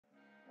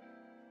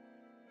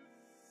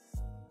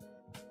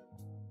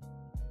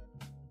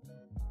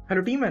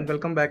Hello team and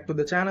welcome back to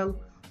the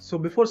channel. So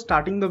before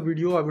starting the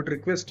video, I would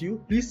request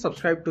you please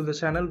subscribe to the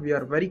channel. We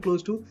are very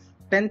close to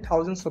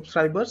 10,000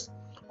 subscribers.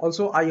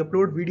 Also, I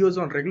upload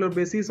videos on regular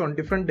basis on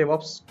different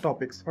DevOps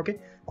topics. Okay.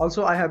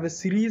 Also, I have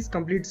a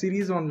complete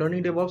series on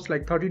learning DevOps,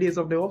 like 30 days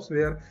of DevOps,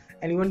 where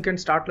anyone can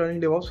start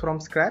learning DevOps from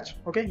scratch.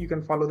 Okay, you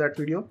can follow that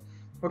video.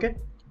 Okay.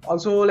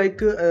 Also,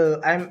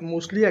 I'm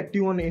mostly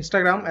active on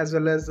Instagram as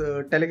well as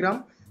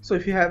Telegram. So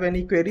if you have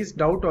any queries,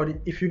 doubt, or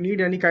if you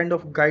need any kind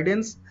of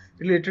guidance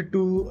related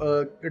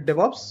to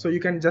DevOps, so you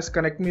can just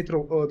connect me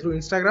through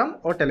Instagram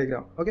or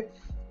Telegram. Okay,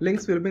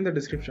 links will be in the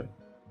description.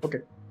 Okay,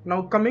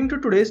 now coming to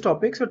today's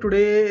topic. So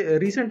today,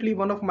 recently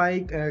one of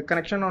my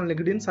connection on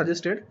LinkedIn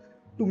suggested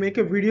to make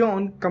a video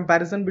on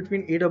comparison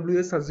between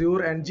AWS,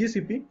 Azure and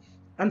GCP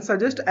and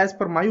suggest, as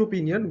per my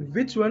opinion,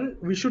 which one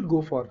we should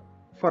go for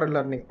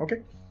learning.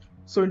 Okay,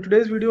 so in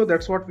today's video,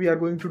 that's what we are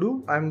going to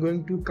do. I'm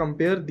going to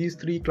compare these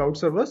three cloud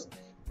servers,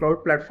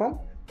 cloud platform,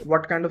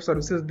 what kind of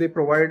services they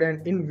provide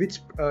and in which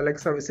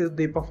services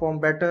they perform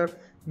better,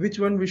 which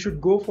one we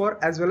should go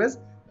for, as well as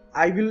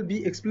I will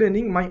be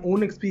explaining my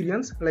own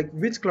experience, like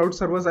which cloud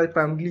servers I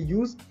primarily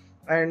use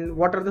and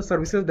what are the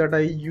services that I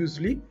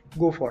usually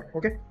go for.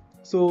 Okay,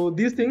 so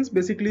these things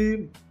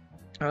basically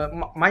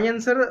my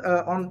answer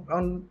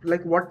on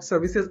like what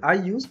services I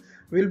use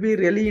will be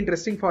really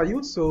interesting for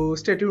you. So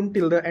stay tuned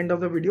till the end of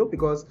the video,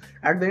 because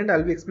at the end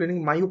I'll be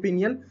explaining my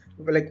opinion,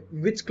 like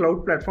which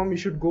cloud platform you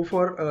should go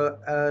for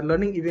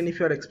learning, even if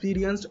you're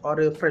experienced or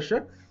a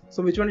fresher.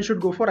 So which one you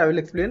should go for, I will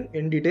explain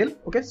in detail.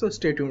 Okay, so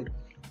stay tuned.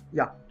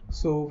 Yeah,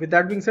 so with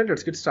that being said,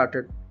 let's get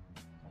started.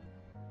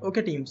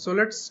 Okay team, so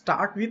let's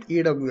start with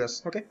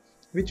AWS. Okay,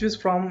 which is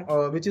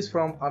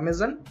from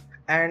Amazon.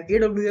 And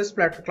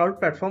AWS cloud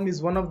platform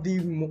is one of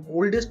the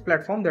oldest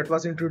platform that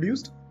was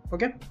introduced.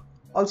 Okay,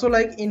 also,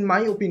 like in my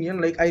opinion,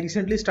 like I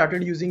recently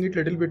started using it a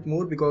little bit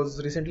more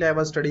because recently I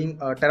was studying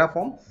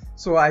Terraform,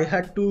 so I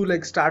had to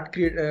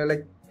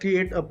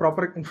create a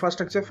proper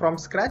infrastructure from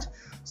scratch.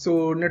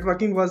 So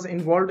networking was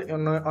involved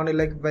on a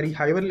like very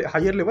higher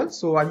level,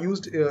 so I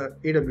used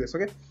AWS.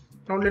 Okay,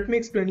 now let me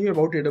explain you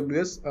about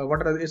AWS.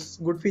 What are its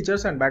good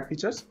features and bad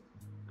features?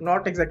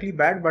 Not exactly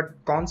bad, but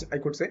cons, I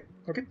could say.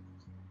 Okay,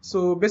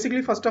 so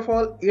basically, first of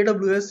all,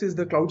 AWS is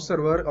the cloud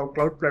server or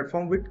cloud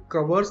platform which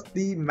covers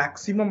the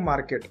maximum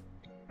market.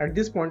 At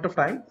this point of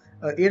time,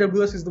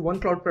 AWS is the one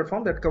cloud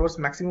platform that covers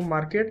maximum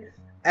market,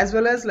 as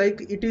well as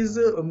like it is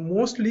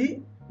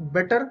mostly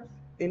better,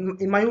 in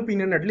my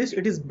opinion at least.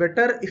 It is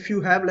better if you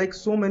have like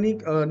so many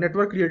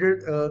network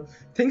related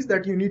things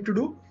that you need to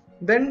do,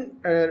 then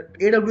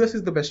AWS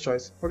is the best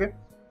choice. Okay,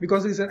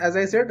 because as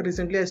I said,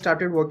 recently I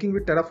started working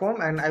with Terraform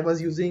and I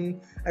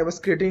was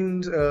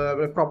creating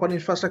proper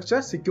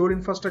infrastructure, secure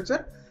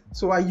infrastructure.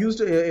 So I used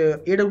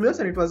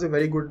AWS and it was a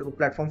very good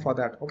platform for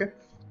that. Okay,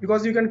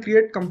 because you can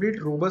create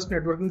complete robust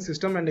networking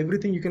system and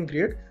everything you can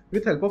create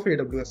with help of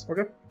AWS.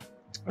 Okay,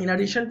 in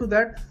addition to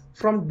that,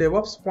 from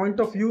DevOps point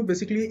of view,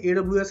 basically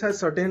AWS has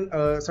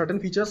certain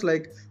features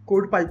like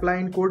code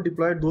pipeline, code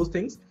deploy, those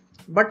things.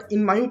 But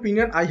in my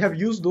opinion, I have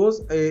used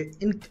those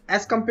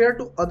as compared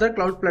to other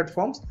cloud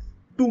platforms.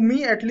 To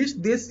me at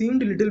least, they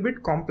seemed a little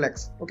bit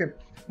complex. Okay,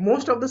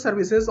 most of the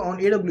services on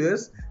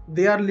AWS,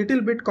 they are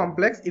little bit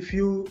complex. If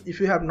you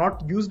have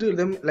not used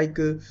them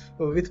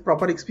with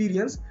proper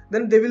experience,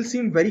 then they will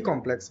seem very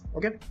complex.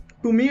 Okay,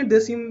 to me they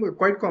seem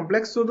quite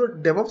complex. So the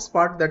DevOps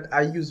part that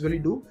I usually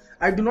do,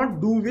 I do not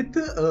do with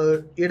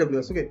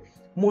AWS. Okay,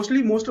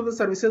 mostly most of the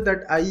services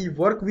that I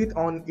work with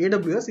on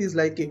AWS is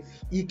like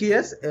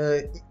EKS,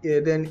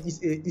 then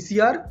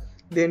ECR,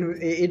 then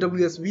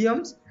AWS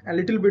VMs, and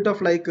little bit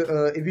of like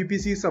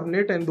VPC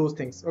subnet and those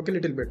things. Okay,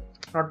 little bit,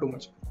 not too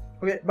much.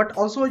 Okay, but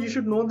also you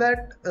should know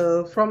that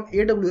from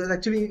AWS,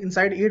 actually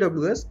inside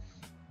AWS,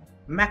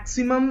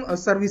 maximum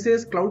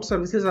cloud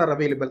services are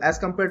available as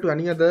compared to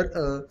any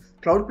other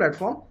cloud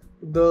platform.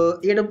 The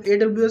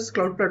AWS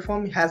cloud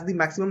platform has the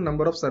maximum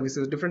number of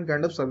services, different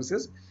kind of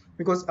services,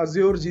 because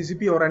Azure,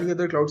 GCP or any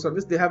other cloud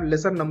service, they have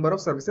lesser number of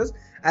services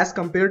as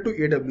compared to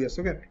AWS.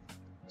 Okay,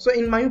 so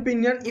in my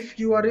opinion, if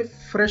you are a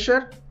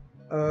fresher,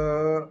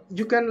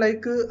 you can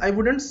I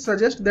wouldn't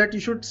suggest that you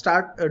should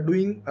start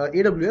doing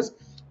AWS.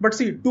 But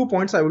see, 2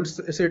 points I will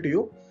say to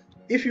you.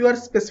 If you are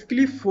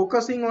specifically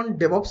focusing on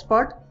DevOps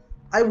part,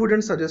 I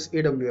wouldn't suggest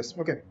AWS.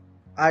 Okay,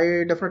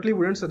 I definitely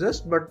wouldn't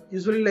suggest. But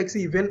usually,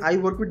 see, when I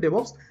work with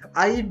DevOps,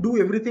 I do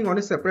everything on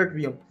a separate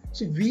VM.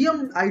 So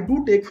VM I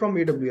do take from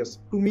AWS.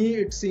 To me,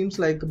 it seems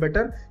like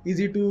better,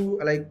 easy to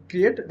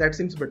create. That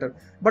seems better.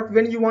 But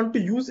when you want to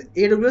use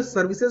AWS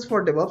services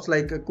for DevOps,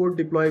 like code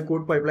deploy,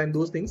 code pipeline,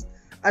 those things,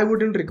 I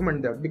wouldn't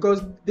recommend that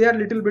because they are a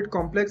little bit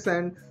complex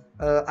and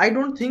I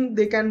don't think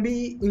they can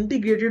be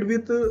integrated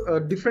with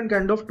different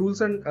kind of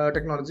tools and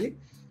technology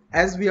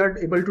as we are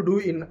able to do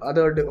in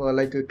other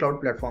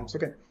cloud platforms.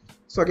 Okay,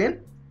 so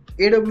again,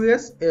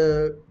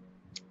 AWS,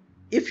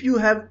 if you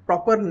have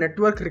proper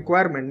network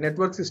requirement,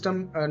 network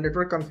system,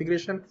 network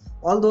configuration,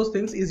 all those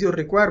things is your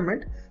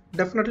requirement,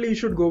 definitely you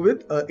should go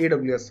with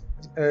AWS.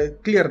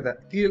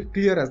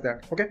 Clear as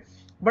that. Okay,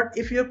 But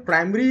if your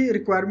primary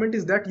requirement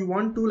is that you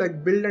want to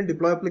like build and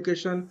deploy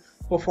application,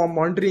 perform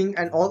monitoring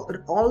and all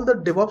the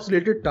DevOps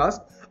related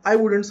tasks, I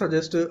wouldn't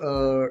suggest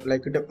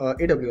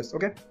AWS.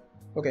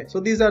 Okay, so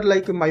these are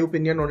like my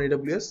opinion on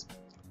AWS.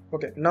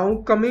 Okay, now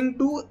coming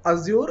to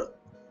Azure.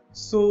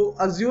 So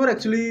Azure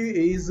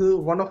actually is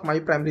one of my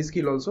primary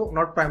skill also,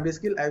 not primary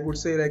skill, I would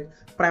say like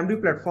primary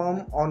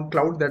platform on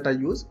cloud that I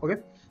use. Okay,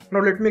 now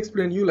let me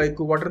explain you like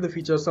what are the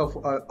features of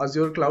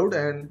Azure cloud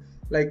and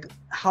like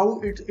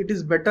how it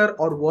is better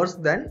or worse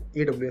than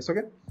AWS.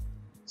 Okay,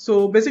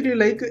 so basically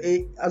like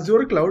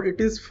Azure cloud, it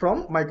is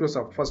from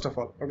Microsoft first of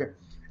all. Okay,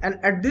 and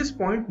at this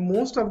point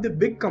most of the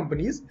big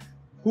companies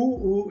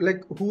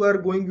who are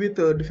going with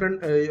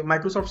different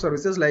Microsoft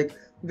services, like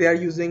they are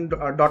using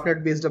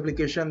 .NET based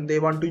application, they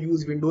want to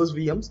use Windows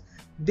VMs,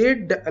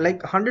 they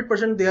like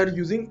 100% they are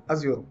using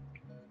Azure.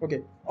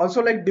 Okay,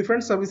 also like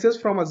different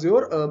services from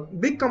Azure,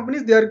 big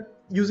companies they are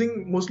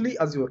using mostly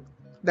Azure,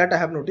 that I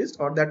have noticed,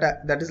 or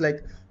that is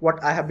like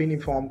what I have been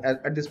informed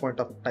at this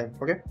point of time.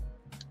 Okay,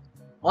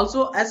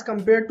 also as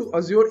compared to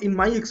Azure in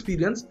my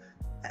experience,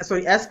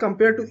 as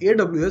compared to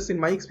AWS in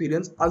my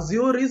experience,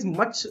 Azure is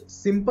much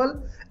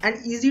simple and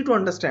easy to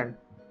understand.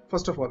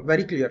 First of all,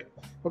 very clear.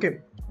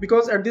 Okay,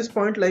 because at this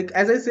point, like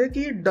as I say,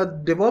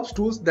 the DevOps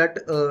tools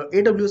that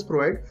AWS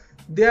provide,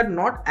 they are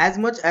not as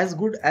much as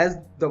good as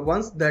the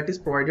ones that is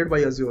provided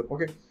by Azure.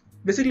 Okay,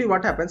 basically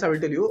what happens, I will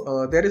tell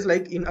you. There is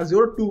like in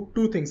Azure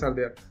two things are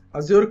there: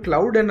 Azure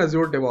Cloud and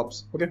Azure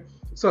DevOps. Okay,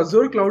 so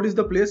Azure Cloud is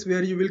the place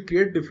where you will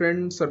create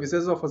different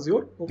services of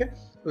Azure. Okay,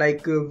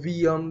 like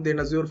VM, then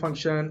Azure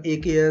Function,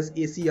 AKS,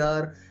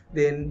 ACR,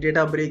 then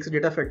Databricks,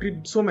 Data Factory.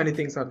 So many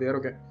things are there.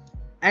 Okay,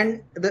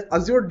 and the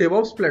Azure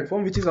DevOps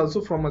platform, which is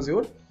also from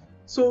Azure.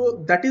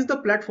 So that is the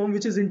platform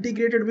which is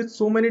integrated with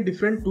so many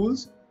different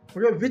tools,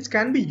 okay, which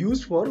can be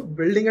used for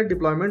building and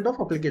deployment of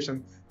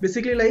application.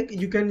 Basically, like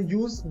you can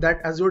use that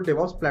Azure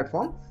DevOps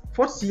platform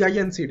for CI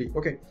and CD.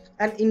 Okay,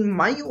 and in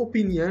my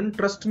opinion,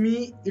 trust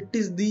me, it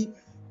is the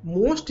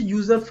most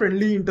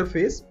user-friendly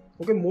interface.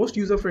 Okay, most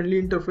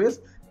user-friendly interface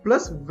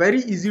plus very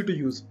easy to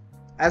use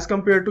as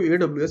compared to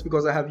AWS,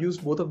 because I have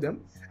used both of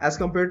them. As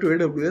compared to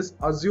AWS,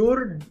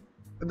 Azure,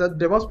 the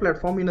DevOps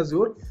platform in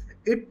Azure,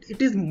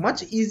 it is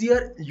much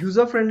easier,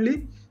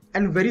 user-friendly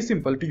and very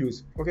simple to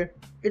use. Okay,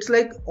 it's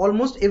like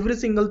almost every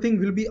single thing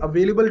will be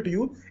available to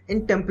you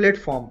in template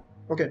form.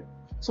 Okay,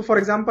 so for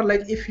example,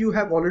 like if you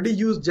have already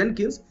used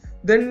Jenkins,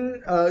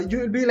 then you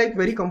will be like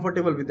very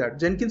comfortable with that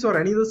Jenkins or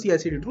any other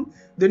CI/CD tool.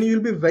 Then you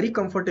will be very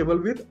comfortable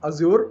with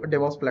Azure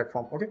DevOps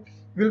platform. Okay,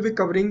 we'll be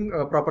covering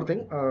proper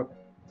thing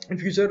in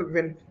future,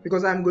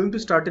 because I'm going to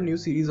start a new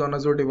series on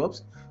Azure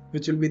DevOps,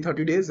 which will be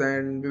 30 days,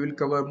 and we will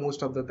cover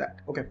most of that.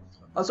 Okay,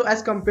 also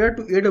as compared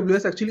to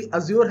AWS, actually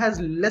Azure has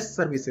less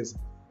services,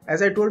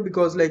 as I told,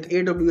 because like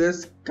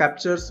AWS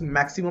captures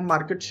maximum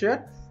market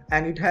share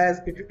and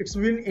it's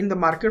been in the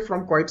market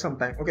from quite some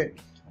time. Okay,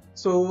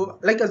 so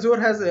like Azure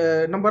has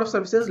a number of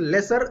services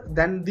lesser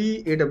than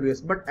the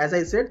AWS, but as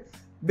I said,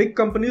 big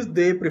companies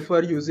they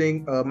prefer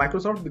using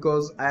Microsoft,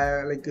 because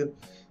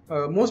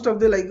most of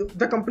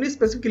the companies,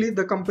 specifically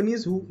the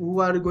companies who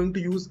are going to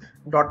use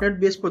 .NET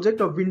based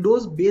project or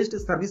Windows based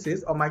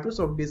services or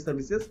Microsoft based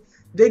services,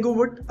 they go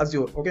with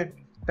Azure. Okay,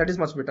 that is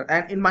much better.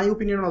 And in my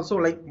opinion also,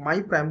 like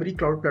my primary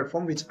cloud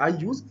platform which I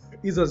use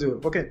is Azure.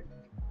 Okay,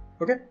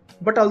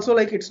 but also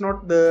like it's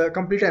not the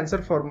complete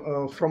answer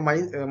from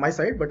my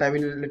side, but I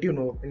will let you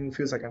know in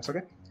few seconds.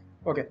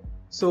 Okay,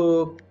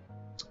 so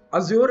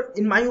Azure,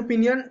 in my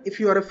opinion, if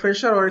you are a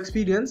fresher or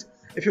experienced,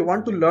 if you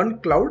want to learn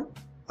cloud,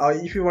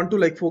 if you want to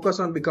like focus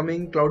on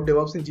becoming cloud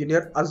DevOps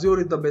engineer, Azure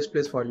is the best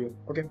place for you.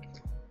 Okay,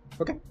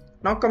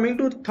 now coming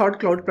to third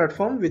cloud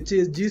platform, which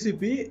is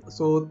GCP.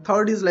 So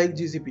third is like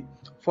GCP.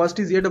 First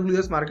is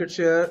AWS market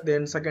share,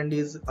 then second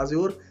is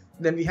Azure,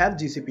 then we have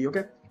GCP.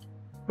 Okay,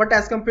 but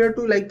as compared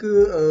to like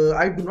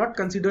I do not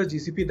consider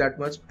GCP that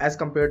much as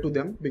compared to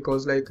them,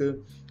 because like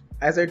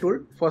as I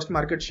told, first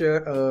market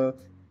share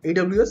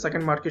AWS,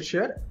 second market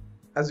share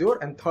Azure,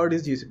 and third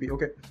is GCP.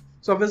 Okay,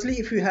 so obviously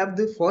if you have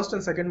the first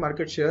and second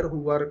market share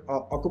who are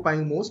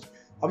occupying most,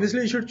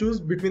 obviously you should choose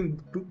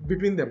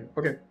between them.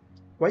 Okay,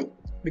 why?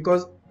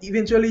 Because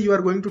eventually you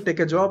are going to take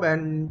a job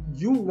and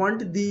you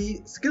want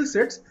the skill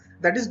sets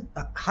that is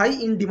high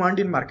in demand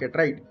in market,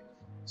 right?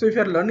 So if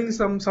you are learning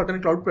some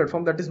certain cloud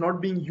platform that is not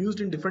being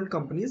used in different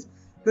companies,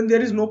 then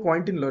there is no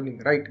point in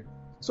learning, right?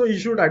 So you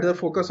should either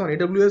focus on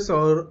AWS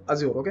or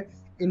Azure. Okay,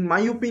 in my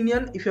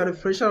opinion, if you are a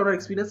fresher or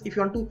experienced, if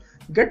you want to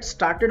get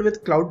started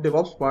with cloud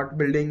DevOps part,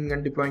 building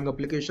and deploying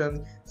applications,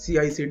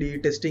 CI/CD,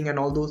 testing and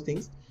all those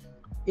things,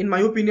 in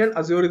my opinion,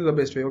 Azure is the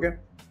best way. Okay,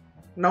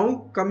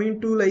 now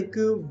coming to like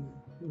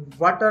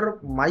what are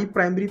my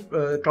primary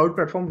cloud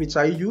platform which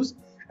I use,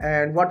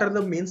 and what are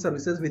the main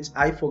services which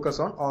I focus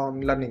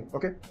on learning.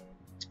 Okay,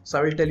 so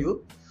I will tell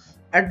you.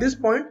 At this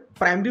point,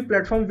 primary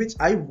platform which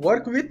I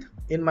work with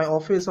in my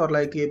office or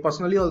like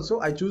personally also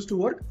I choose to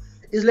work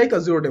is like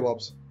Azure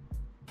DevOps.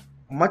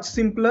 much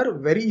simpler,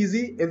 very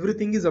easy.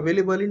 Everything is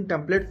available in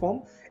template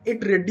form.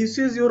 It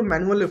reduces your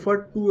manual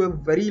effort to a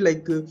very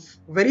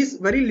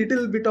very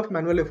little bit of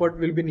manual effort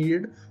will be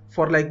needed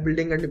for like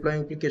building and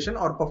deploying application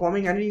or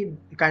performing any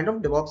kind of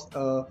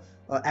DevOps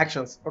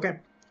actions. Okay.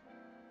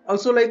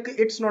 Also, like,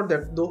 it's not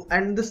that though,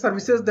 and the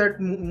services that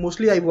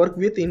mostly I work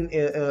with in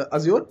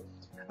Azure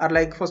are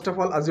like, first of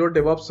all, Azure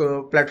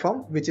DevOps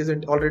platform, which is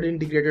already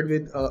integrated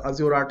with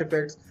Azure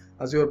artifacts,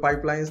 Azure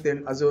pipelines,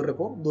 then Azure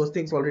repo. Those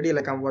things already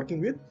like I'm working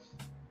with.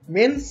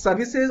 Main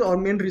services or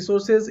main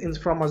resources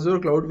from Azure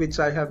cloud which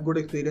I have good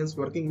experience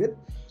working with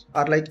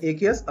are like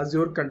AKS,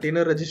 Azure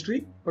Container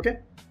Registry, okay,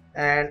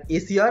 and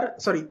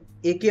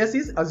AKS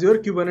is Azure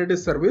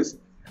Kubernetes Service,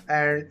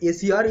 and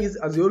ACR is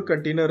Azure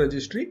Container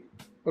Registry.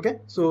 Okay,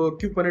 so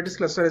Kubernetes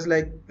cluster is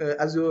like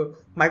Azure,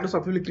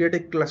 Microsoft will create a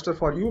cluster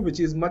for you, which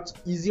is much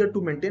easier to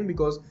maintain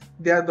because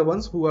they are the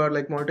ones who are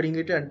like monitoring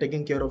it and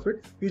taking care of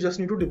it. You just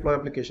need to deploy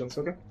applications.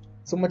 Okay,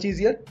 so much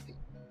easier.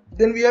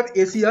 Then we have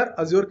ACR,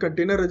 Azure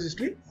Container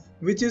Registry,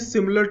 which is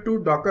similar to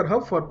Docker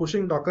Hub for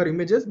pushing Docker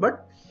images,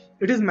 but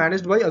it is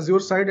managed by Azure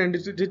side, and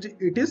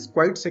it is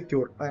quite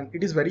secure and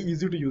it is very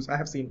easy to use. I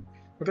have seen.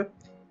 Okay.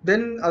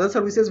 Then other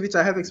services which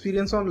I have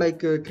experience on, like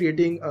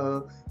creating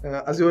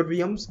Azure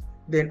VMs,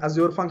 then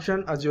Azure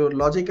Function, Azure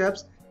Logic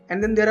Apps,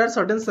 and then there are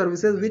certain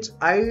services which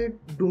I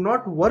do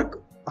not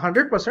work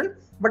 100%,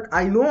 but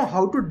I know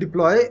how to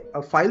deploy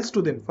files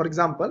to them. For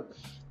example,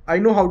 I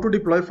know how to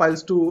deploy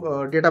files to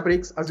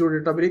Databricks,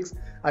 Azure Databricks.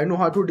 I know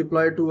how to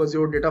deploy to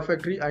Azure Data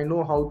Factory. I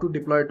know how to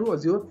deploy to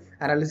Azure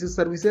Analysis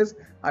Services.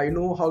 I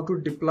know how to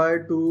deploy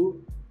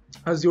to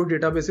Azure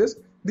databases.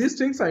 These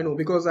things I know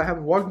because I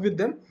have worked with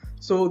them.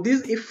 So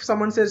these, if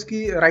someone says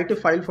ki write a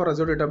file for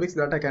Azure Database,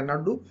 that I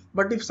cannot do,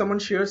 but if someone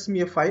shares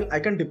me a file, I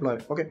can deploy.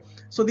 Okay,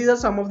 so these are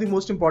some of the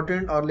most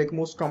important or like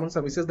most common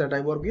services that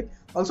I work with.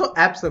 Also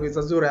App Service,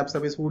 Azure App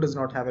Service, who does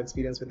not have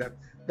experience with that?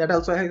 That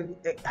also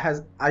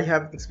I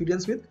have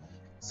experience with.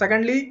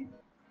 Secondly,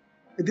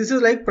 this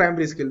is like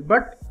primary skill,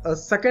 but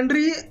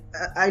secondary,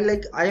 I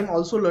am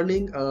also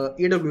learning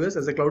AWS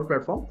as a cloud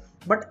platform,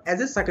 but as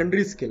a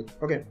secondary skill.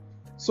 Okay.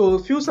 So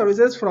few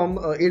services from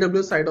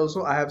AWS side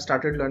also I have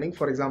started learning.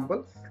 For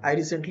example, I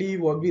recently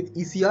worked with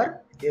ECR,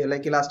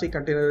 like Elastic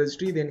Container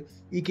Registry, then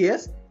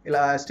EKS,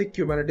 Elastic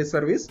Kubernetes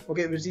Service,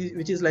 okay,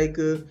 which is like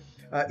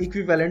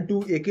equivalent to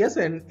AKS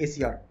and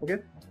ACR, okay.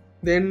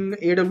 Then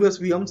AWS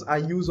VMs I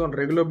use on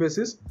regular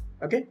basis,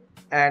 okay.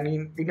 And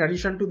in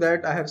addition to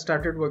that, I have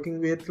started working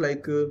with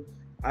like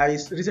I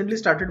recently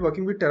started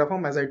working with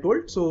Terraform, as I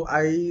told. So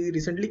I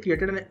recently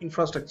created an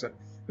infrastructure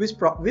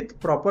with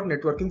proper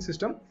networking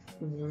system,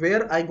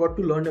 where I got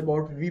to learn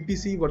about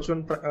VPC,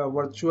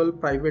 virtual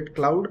private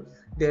cloud,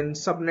 then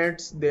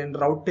subnets, then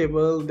route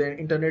table, then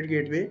internet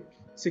gateway,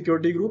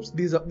 security groups.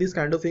 These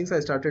kind of things I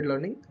started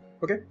learning.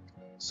 Okay,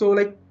 so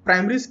like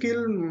primary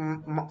skill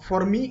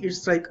for me,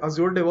 it's like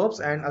Azure DevOps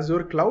and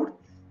Azure Cloud.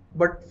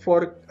 But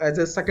for as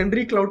a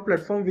secondary cloud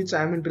platform which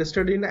I am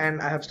interested in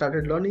and I have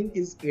started learning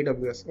is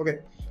AWS. Okay,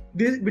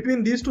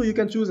 between these two you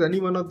can choose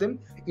any one of them.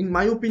 In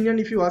my opinion,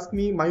 if you ask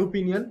me my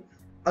opinion,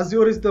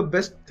 Azure is the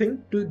best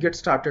thing to get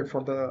started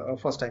for the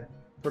first time.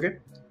 Okay,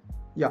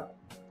 yeah.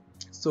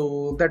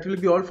 So that will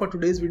be all for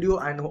today's video,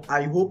 and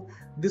I hope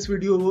this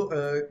video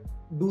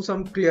do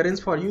some clearance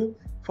for you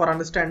for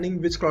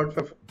understanding which cloud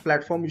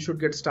platform you should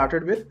get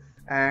started with.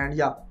 And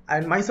yeah,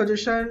 and my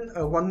suggestion,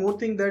 one more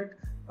thing, that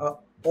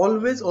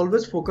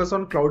always focus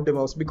on cloud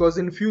DevOps, because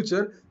in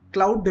future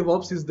cloud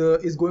DevOps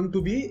is going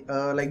to be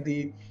like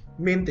the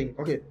main thing.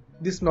 Okay,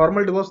 this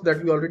normal DevOps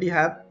that we already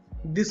have,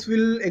 this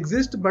will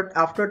exist, but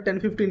after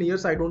 10-15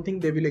 years I don't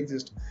think they will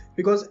exist,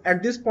 because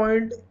at this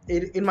point,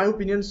 in my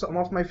opinion, some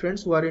of my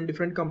friends who are in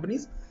different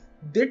companies,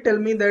 they tell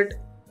me that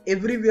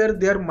everywhere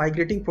they are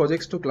migrating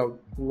projects to cloud.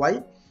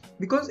 Why?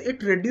 Because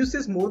it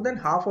reduces more than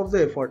half of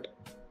the effort,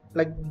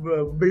 like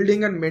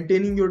building and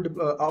maintaining your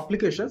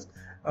applications,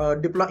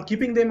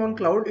 keeping them on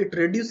cloud. It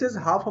reduces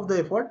half of the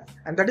effort,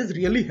 and that is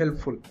really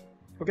helpful.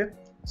 Okay,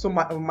 so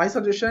my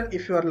suggestion,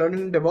 if you are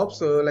learning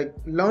DevOps, like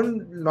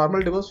learn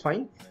normal DevOps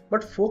fine,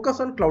 but focus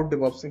on cloud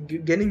DevOps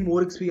and gaining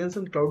more experience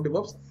in cloud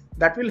DevOps.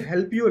 That will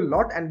help you a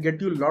lot and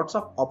get you lots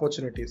of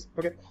opportunities.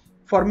 Okay,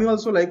 for me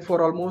also, like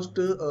for almost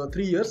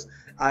 3 years,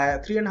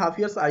 3.5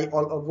 years, I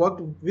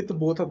worked with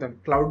both of them,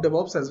 cloud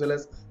DevOps as well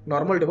as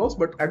normal DevOps.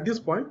 But at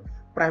this point,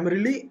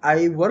 primarily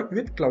I work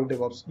with cloud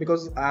DevOps,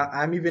 because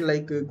I'm even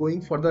like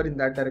going further in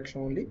that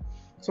direction only.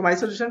 So my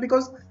suggestion,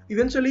 because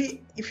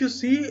eventually if you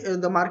see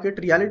the market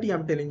reality,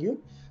 I'm telling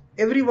you,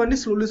 everyone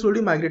is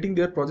slowly migrating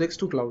their projects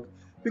to cloud,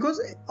 because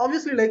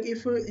obviously, like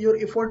if your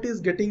effort is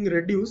getting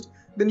reduced,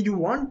 then you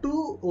want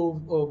to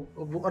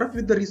work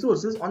with the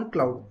resources on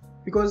cloud,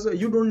 because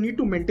you don't need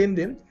to maintain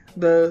them.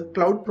 The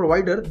cloud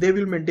provider, they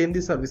will maintain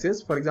the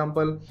services. For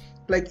example,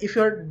 like if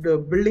you're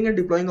building and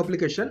deploying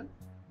application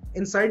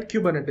inside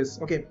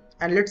Kubernetes, okay,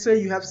 and let's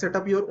say you have set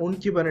up your own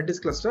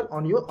Kubernetes cluster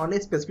on a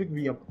specific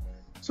VM.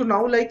 So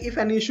now, like if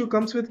an issue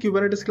comes with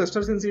Kubernetes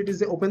cluster, since it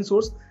is open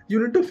source, you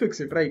need to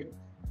fix it, right?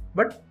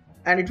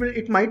 And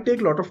it might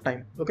take a lot of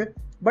time. Okay,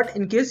 But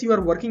in case you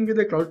are working with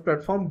a cloud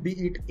platform, be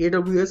it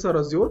AWS or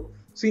Azure,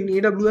 so in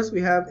AWS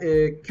we have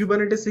a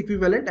Kubernetes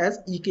equivalent as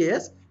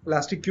EKS,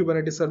 Elastic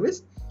Kubernetes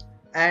Service,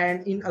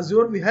 and in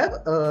Azure we have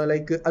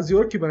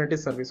Azure Kubernetes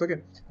Service.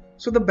 Okay,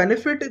 so the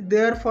benefit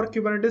there for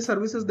Kubernetes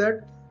service is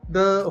that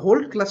the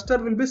whole cluster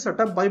will be set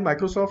up by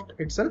Microsoft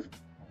itself.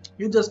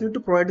 You just need to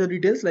provide the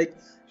details like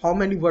how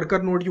many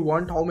worker node you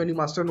want, how many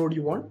master node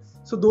you want.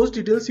 So those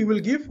details you will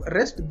give,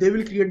 rest they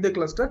will create the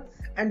cluster,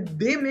 and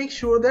they make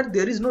sure that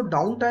there is no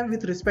downtime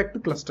with respect to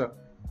cluster.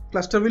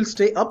 Cluster will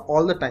stay up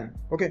all the time.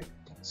 Okay,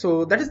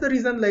 so that is the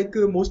reason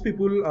most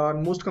people,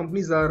 most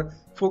companies are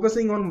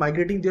focusing on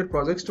migrating their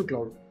projects to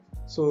cloud.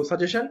 So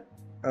suggestion,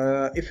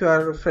 if you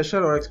are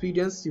fresher or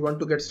experienced, you want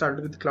to get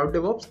started with cloud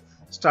DevOps,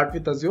 start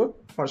with Azure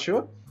for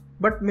sure,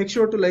 but make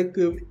sure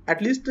to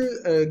at least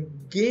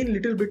gain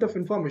little bit of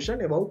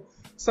information about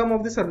some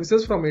of the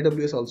services from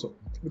AWS also,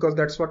 because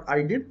that's what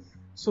I did,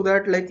 so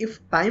that if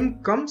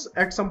time comes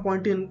at some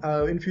point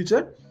in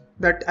future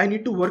that I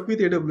need to work with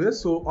AWS,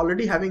 so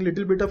already having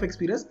little bit of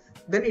experience,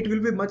 then it will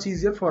be much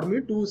easier for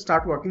me to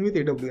start working with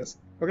AWS.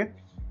 Okay,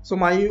 so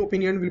my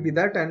opinion will be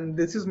that, and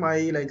this is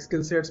my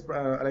skill sets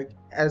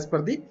as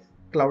per the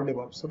cloud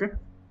DevOps. Okay,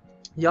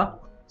 yeah,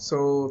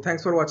 so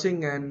thanks for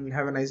watching and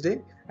have a nice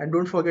day, and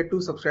don't forget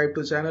to subscribe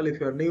to the channel if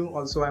you are new.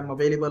 Also, I'm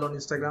available on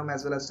Instagram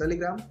as well as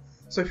Telegram,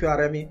 so if you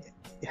are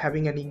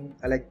having any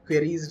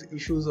queries,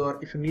 issues, or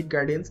if you need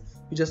guidance,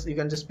 you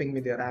can just ping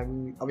me there.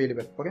 I'm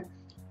available. Okay,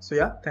 so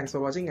yeah, thanks for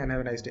watching and have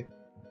a nice day.